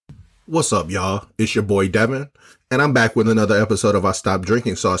What's up, y'all? It's your boy Devin, and I'm back with another episode of I Stopped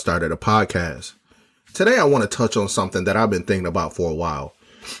Drinking, So I Started a Podcast. Today, I want to touch on something that I've been thinking about for a while.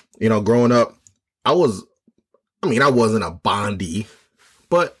 You know, growing up, I wasn't a Bondie,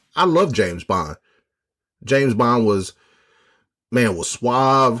 but I loved James Bond. James Bond was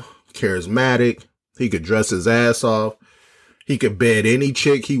suave, charismatic. He could dress his ass off. He could bed any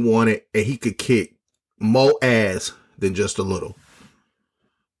chick he wanted, and he could kick more ass than just a little.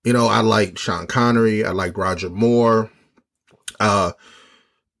 You know, I liked Sean Connery. I liked Roger Moore. I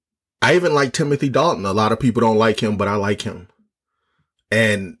even like Timothy Dalton. A lot of people don't like him, but I like him.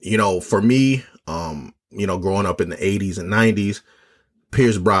 And, you know, for me, growing up in the 80s and 90s,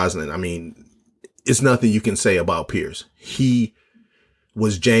 Pierce Brosnan, it's nothing you can say about Pierce. He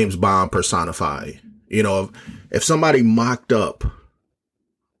was James Bond personified. You know, if somebody mocked up,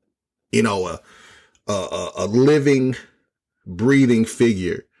 you know, a living, breathing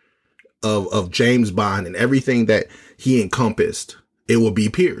figure of James Bond and everything that he encompassed, it would be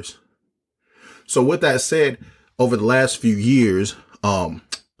Pierce. So with that said, over the last few years,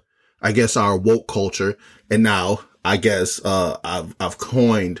 I guess our woke culture, and now I guess I've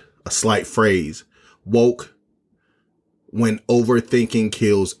coined a slight phrase, woke, when overthinking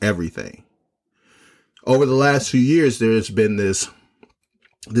kills everything. Over the last few years, there's been this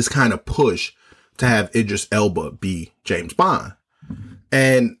kind of push to have Idris Elba be James Bond.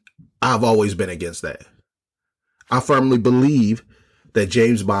 And I've always been against that. I firmly believe that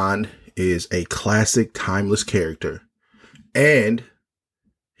James Bond is a classic, timeless character, and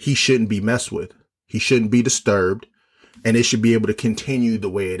he shouldn't be messed with. He shouldn't be disturbed, and it should be able to continue the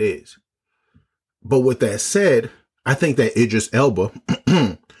way it is. But with that said, I think that Idris Elba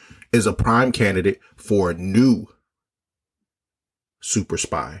is a prime candidate for a new super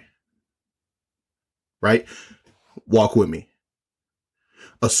spy. Right? Walk with me.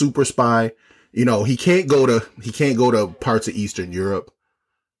 A super spy, you know, he can't go to parts of Eastern Europe.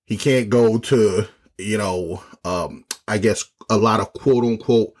 He can't go to, you know, I guess a lot of quote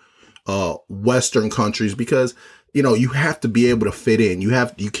unquote, Western countries, because, you know, you have to be able to fit in.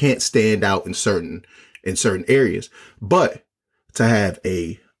 You can't stand out in certain areas, but to have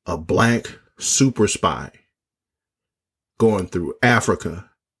a black super spy going through Africa,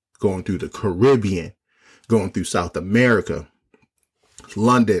 going through the Caribbean, going through South America,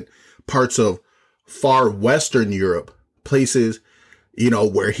 London, parts of far Western Europe, places, you know,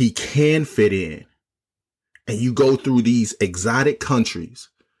 where he can fit in. And you go through these exotic countries,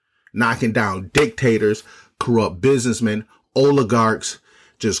 knocking down dictators, corrupt businessmen, oligarchs,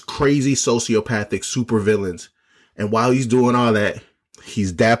 just crazy sociopathic supervillains. And while he's doing all that,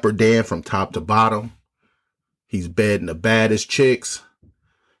 he's Dapper Dan from top to bottom. He's bedding the baddest chicks.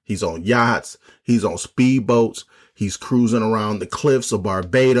 He's on yachts. He's on speedboats. He's cruising around the cliffs of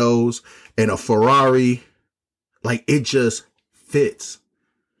Barbados in a Ferrari. Like, it just fits.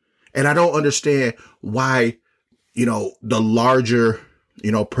 And I don't understand why, you know, the larger,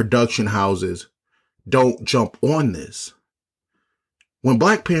 you know, production houses don't jump on this. When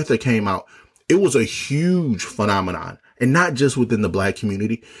Black Panther came out, it was a huge phenomenon. And not just within the black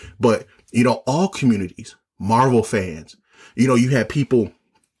community, but, you know, all communities, Marvel fans. You know, you had people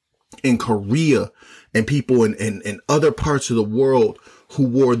in Korea and people in other parts of the world who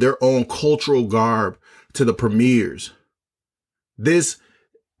wore their own cultural garb to the premieres.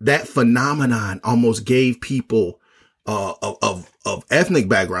 That phenomenon almost gave people of ethnic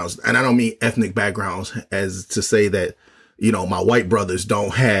backgrounds, and I don't mean ethnic backgrounds as to say that, you know, my white brothers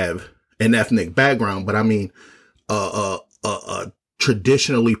don't have an ethnic background, but I mean a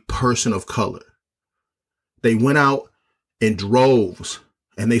traditionally person of color. They went out in droves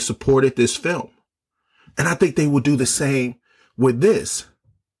and they supported this film. And I think they will do the same with this.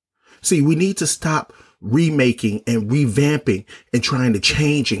 See, we need to stop remaking and revamping and trying to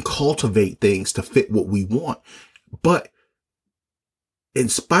change and cultivate things to fit what we want. But in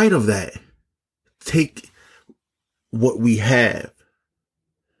spite of that, take what we have,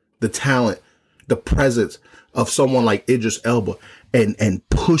 the talent, the presence of someone like Idris Elba, and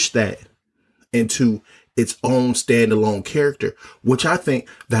push that into its own standalone character, which I think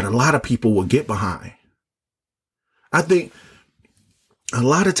that a lot of people will get behind. I think a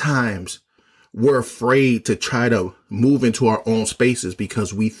lot of times we're afraid to try to move into our own spaces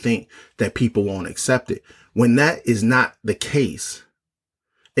because we think that people won't accept it, when that is not the case.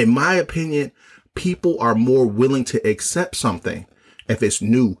 In my opinion, people are more willing to accept something if it's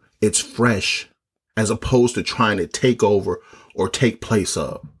new, it's fresh, as opposed to trying to take over or take place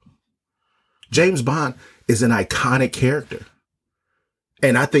of. James Bond is an iconic character.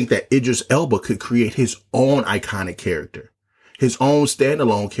 And I think that Idris Elba could create his own iconic character. his own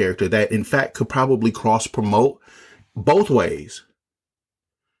standalone character that in fact could probably cross promote both ways.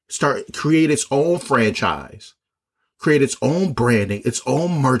 Create its own franchise, create its own branding, its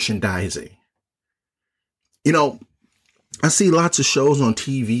own merchandising. You know, I see lots of shows on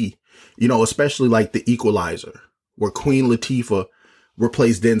TV, you know, especially like The Equalizer, where Queen Latifah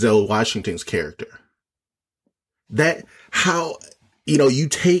replaced Denzel Washington's character. That how, you know, you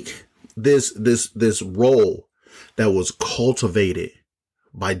take this role that was cultivated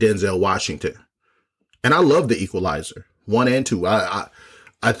by Denzel Washington. And I love The Equalizer 1 and 2.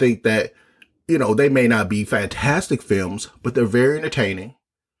 I think that, you know, they may not be fantastic films, but they're very entertaining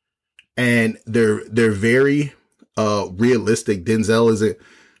and they're very realistic. Denzel isn't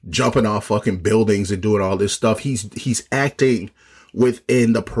jumping off fucking buildings and doing all this stuff. He's acting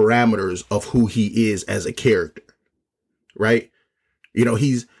within the parameters of who he is as a character, right? You know,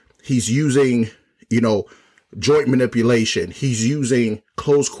 he's using, you know, joint manipulation. He's using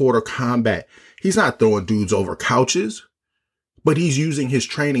close quarter combat. He's not throwing dudes over couches, but he's using his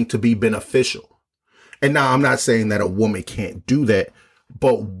training to be beneficial. And now I'm not saying that a woman can't do that,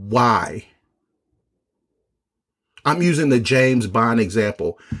 but why? I'm using the James Bond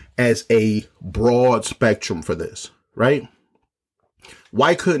example as a broad spectrum for this, right?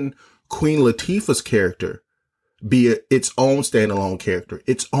 Why couldn't Queen Latifah's character be its own standalone character,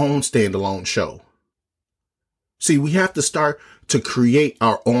 its own standalone show? See, we have to start to create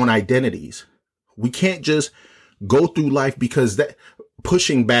our own identities. We can't just go through life because that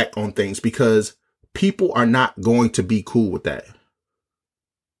pushing back on things because people are not going to be cool with that.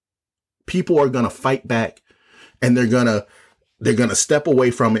 People are going to fight back and they're going to step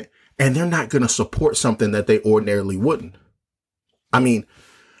away from it and they're not going to support something that they ordinarily wouldn't. I mean,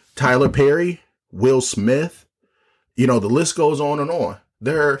 Tyler Perry, Will Smith, you know, the list goes on and on.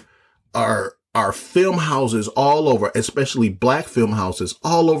 There are film houses all over, especially black film houses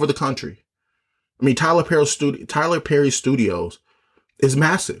all over the country. I mean, Tyler Perry Studios is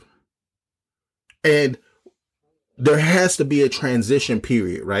massive. And there has to be a transition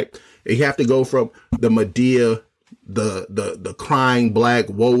period, right? You have to go from the Madea, the crying black,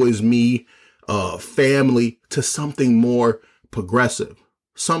 woe is me, family to something more progressive,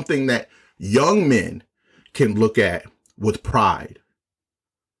 something that young men can look at with pride.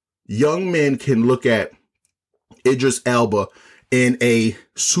 Young men can look at Idris Elba in a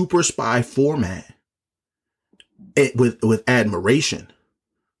super spy format with admiration.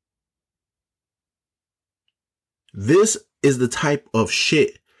 This is the type of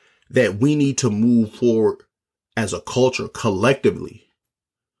shit that we need to move forward as a culture collectively,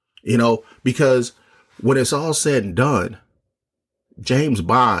 you know, because when it's all said and done, James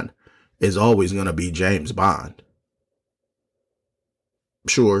Bond is always going to be James Bond.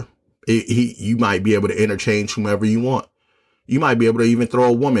 Sure, you might be able to interchange whomever you want. You might be able to even throw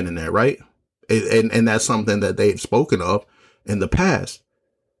a woman in there, right? And that's something that they've spoken of in the past.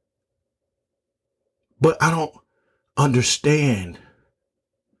 But I don't understand.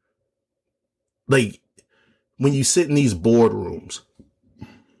 Like, when you sit in these boardrooms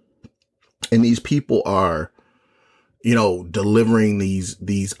and these people are, you know, delivering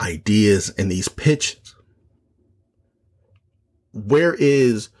these ideas and these pitches, where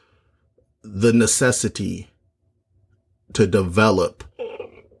is the necessity to develop?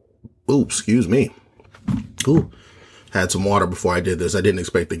 Ooh, excuse me. Ooh, had some water before I did this. I didn't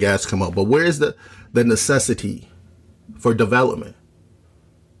expect the gas to come up, but where's the necessity for development?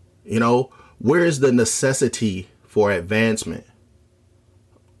 You know, where is the necessity for advancement?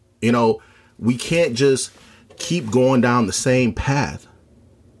 You know, we can't just keep going down the same path.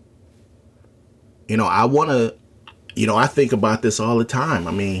 You know, I think about this all the time.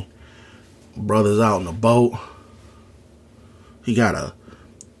 I mean, brother's out on the boat. He got a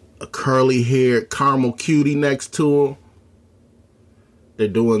curly haired caramel cutie next to him. They're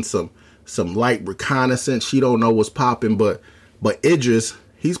doing some light reconnaissance. She don't know what's popping, but Idris,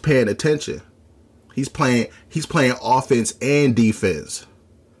 he's paying attention. He's playing offense and defense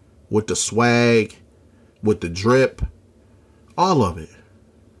with the swag, with the drip, all of it.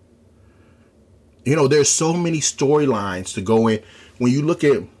 You know, there's so many storylines to go in. When you look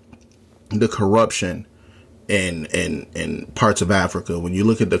at the corruption in parts of Africa, when you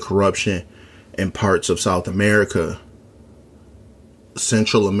look at the corruption in parts of South America,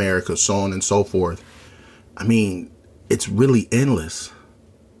 Central America, so on and so forth, I mean, it's really endless.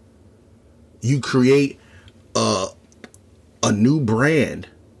 You create a new brand,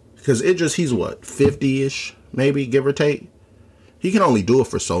 because Idris, he's what, 50-ish, maybe, give or take. He can only do it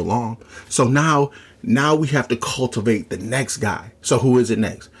for so long. So now we have to cultivate the next guy. So who is it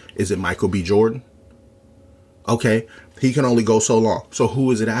next? Is it Michael B. Jordan? Okay. He can only go so long. So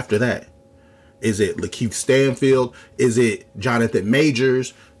who is it after that? Is it Lakeith Stanfield? Is it Jonathan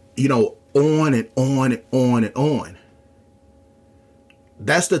Majors? You know, on and on and on and on.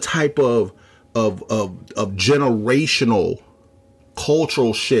 That's the type of generational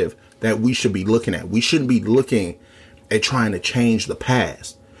cultural shift that we should be looking at. We shouldn't be looking at trying to change the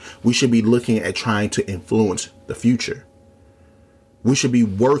past. We should be looking at trying to influence the future. We should be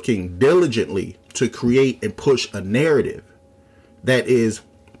working diligently to create and push a narrative that is,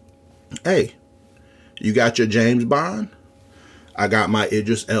 hey, you got your James Bond, I got my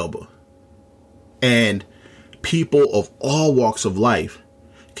Idris Elba. And people of all walks of life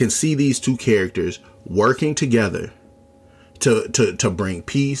can see these two characters working together to bring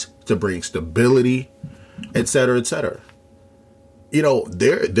peace, to bring stability, etc., etc. You know,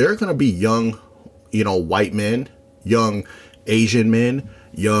 there are going to be young, you know, white men, young Asian men,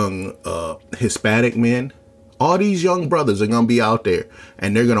 young Hispanic men. All these young brothers are going to be out there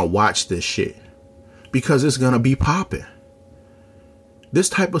and they're going to watch this shit because it's going to be popping. This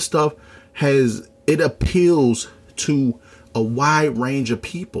type of stuff it appeals to a wide range of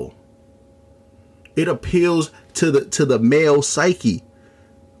people. It appeals to the male psyche.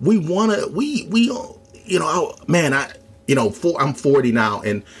 I'm 40 now,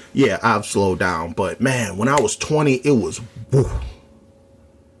 and yeah, I've slowed down, but man, when I was 20, it was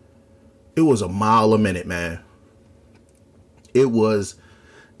a mile a minute, man. It was,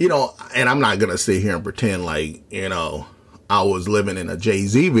 and I'm not going to sit here and pretend like, I was living in a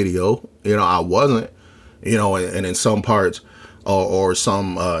Jay-Z video. I wasn't, and in some parts or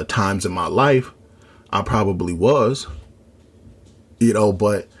some times in my life, I probably was,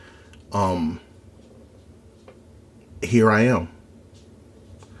 but here I am.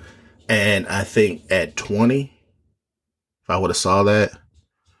 And I think at 20, if I would have saw that,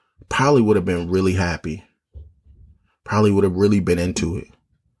 probably would have been really happy. Probably would have really been into it.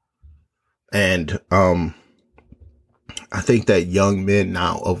 And I think that young men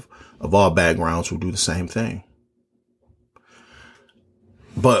now of all backgrounds will do the same thing.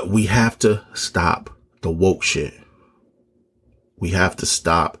 But we have to stop the woke shit. We have to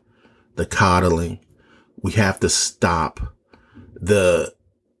stop the coddling. We have to stop the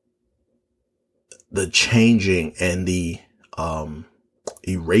changing and the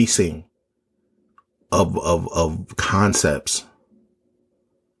erasing of concepts.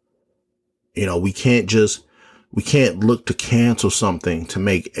 We can't look to cancel something to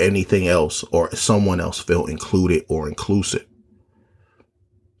make anything else or someone else feel included or inclusive.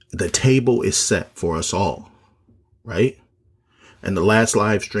 The table is set for us all, right? And the last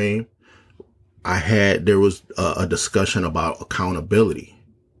live stream there was a discussion about accountability.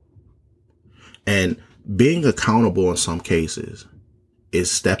 And being accountable in some cases is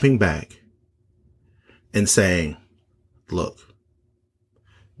stepping back and saying, look,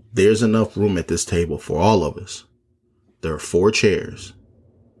 there's enough room at this table for all of us. There are 4 chairs.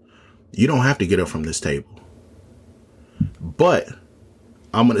 You don't have to get up from this table. But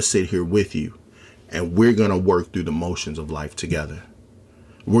I'm going to sit here with you and we're going to work through the motions of life together.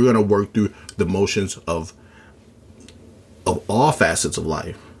 We're going to work through the motions of all facets of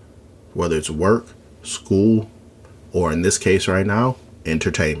life, whether it's work, school, or in this case right now,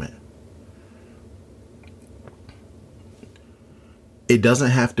 entertainment. It doesn't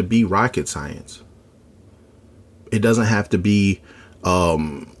have to be rocket science. It doesn't have to be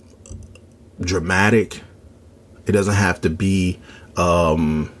dramatic. It doesn't have to be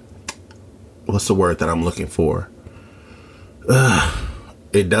what's the word that I'm looking for?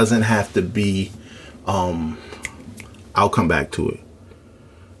 It doesn't have to be I'll come back to it.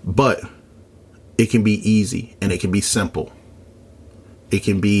 But it can be easy and it can be simple. It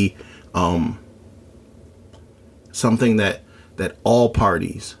can be something that all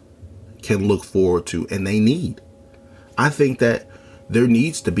parties can look forward to and they need. I think that there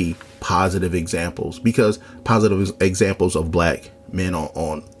needs to be positive examples of black men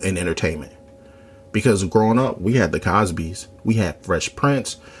in entertainment. Because growing up, we had the Cosbys, we had Fresh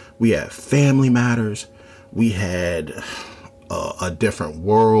Prince, we had Family Matters, we had A Different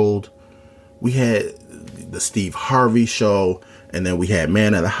World, we had the Steve Harvey Show, and then we had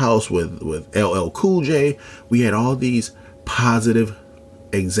Man of the House with LL Cool J. We had all these positive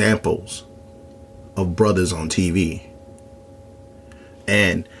examples of brothers on TV.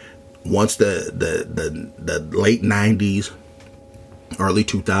 And once the late 90s, early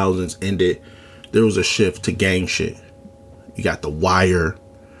 2000s ended, there was a shift to gang shit. You got The Wire.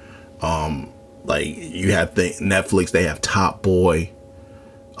 Like you have Netflix, they have Top Boy.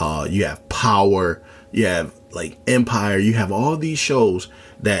 You have Power. You have like Empire. You have all these shows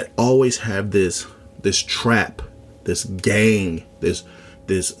that always have this trap, this gang, this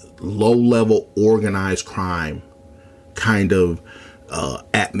low level organized crime kind of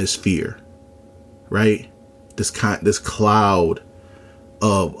atmosphere, right? This cloud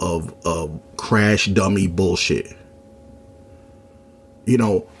of crash dummy bullshit. You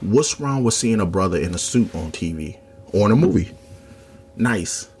know, what's wrong with seeing a brother in a suit on TV or in a movie?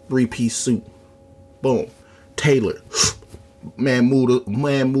 Nice 3-piece suit, boom, tailored. Man moved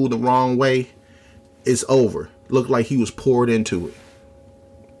the wrong way. It's over. Looked like he was poured into it.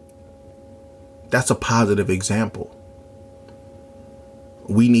 That's a positive example.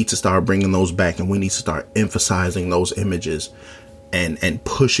 We need to start bringing those back, and we need to start emphasizing those images and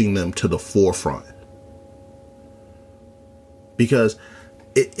pushing them to the forefront, because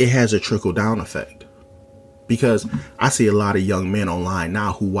it has a trickle down effect. Because I see a lot of young men online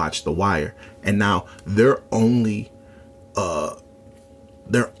now who watch The Wire, and now their only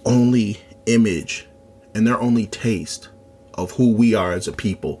image and their only taste of who we are as a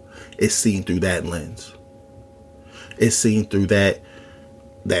people is seen through that lens. It's seen through that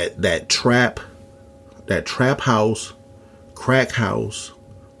trap house, crack house,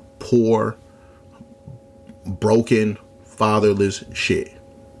 poor, broken, fatherless shit.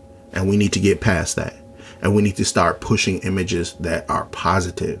 And we need to get past that. And we need to start pushing images that are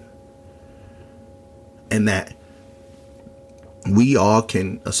positive, and that we all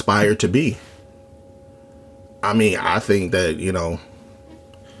can aspire to be. I mean, I think that, you know,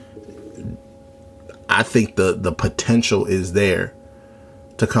 I think the potential is there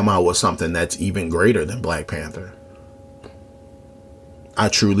to come out with something that's even greater than Black Panther. I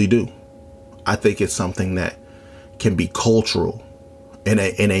truly do. I think it's something that can be cultural in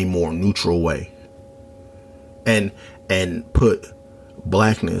a more neutral way, and put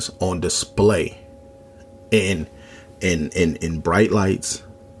blackness on display in bright lights,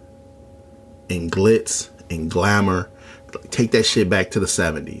 in glitz, in glamour. Take that shit back to the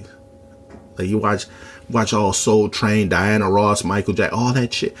 70s. Like, you watch all Soul Train, Diana Ross, Michael Jackson, all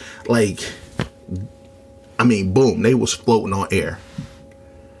that shit. Like, I mean, boom, they was floating on air.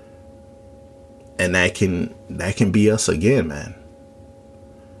 And that can be us again, man.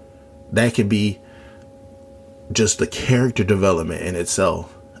 That can be just the character development in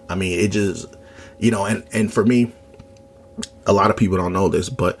itself. I mean, it just, you know, and for me, a lot of people don't know this,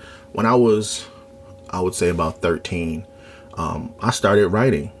 but when I was, I would say about 13, I started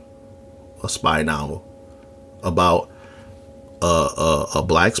writing a spy novel about a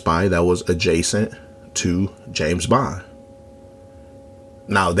black spy that was adjacent to James Bond.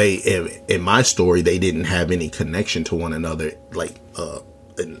 Now, in my story, they didn't have any connection to one another, like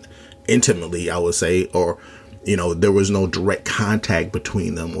intimately, I would say, or, you know, there was no direct contact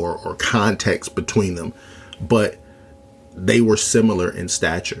between them or context between them, but they were similar in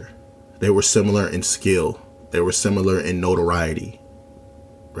stature. They were similar in skill. They were similar in notoriety,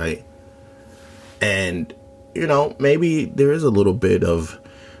 right? And, you know, maybe there is a little bit of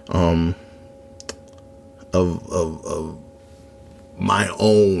my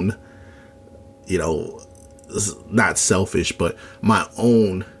own, you know, not selfish, but my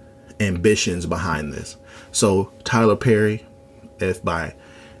own ambitions behind this. So Tyler Perry, if by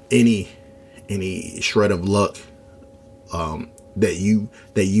any shred of luck that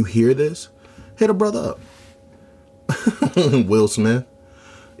you hear this, hit a brother up. Will Smith,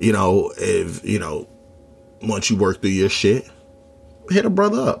 you know, if, you know, once you work through your shit, hit a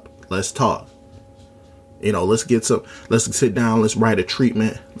brother up. Let's talk. You know, let's sit down, let's write a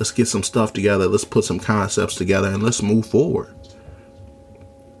treatment, let's get some stuff together, let's put some concepts together, and let's move forward.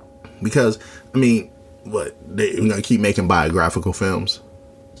 Because, I mean, they're going to keep making biographical films?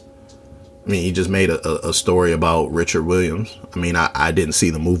 I mean, he just made a story about Richard Williams. I mean, I didn't see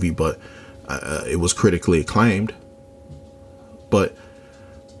the movie, but it was critically acclaimed. But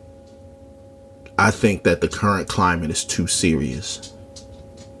I think that the current climate is too serious.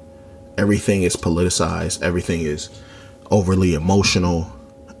 Everything is politicized. Everything is overly emotional.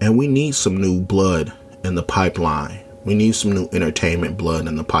 And we need some new blood in the pipeline. We need some new entertainment blood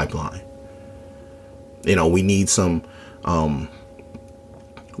in the pipeline. You know, we need some,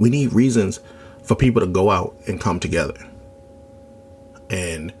 we need reasons for people to go out and come together.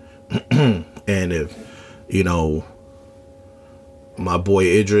 And, and if, you know, my boy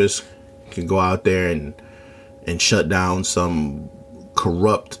Idris can go out there and shut down some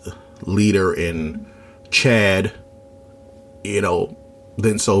corrupt leader in Chad, you know,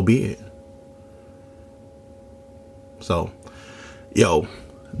 then so be it. So, yo,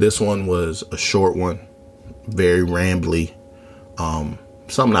 this one was a short one, very rambly.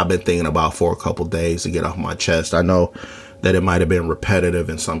 Something I've been thinking about for a couple days to get off my chest. I know that it might have been repetitive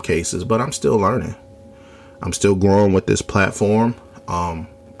in some cases, but I'm still learning. I'm still growing with this platform. I'm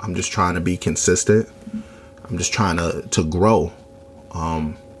just trying to be consistent. I'm just trying to grow.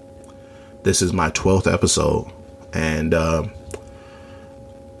 This is my 12th episode, and I'm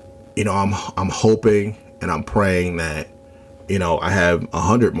hoping and I'm praying that I have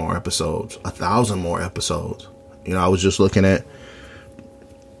 100 more episodes, 1,000 more episodes. I was just looking at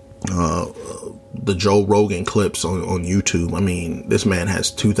the Joe Rogan clips on YouTube. I mean, this man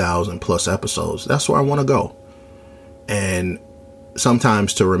has 2,000 plus episodes. That's where I want to go. And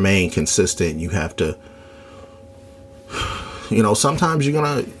sometimes to remain consistent, you have to, sometimes you're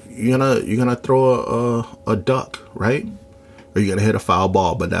gonna throw a duck, right? Or you're gonna hit a foul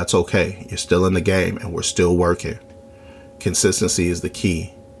ball, but that's okay. You're still in the game, and we're still working. Consistency is the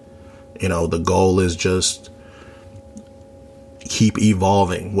key. The goal is just keep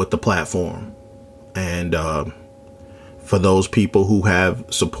evolving with the platform. And for those people who have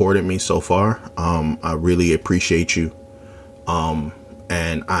supported me so far, I really appreciate you.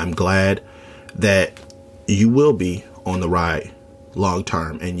 And I'm glad that you will be on the ride long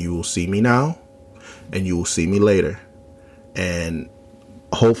term, and you will see me now and you will see me later. And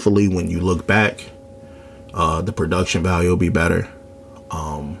hopefully when you look back, the production value will be better.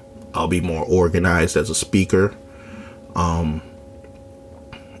 I'll be more organized as a speaker.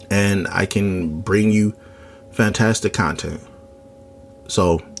 And I can bring you fantastic content.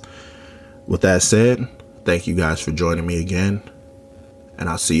 So with that said, thank you guys for joining me again, and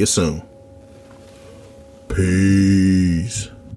I'll see you soon. Peace.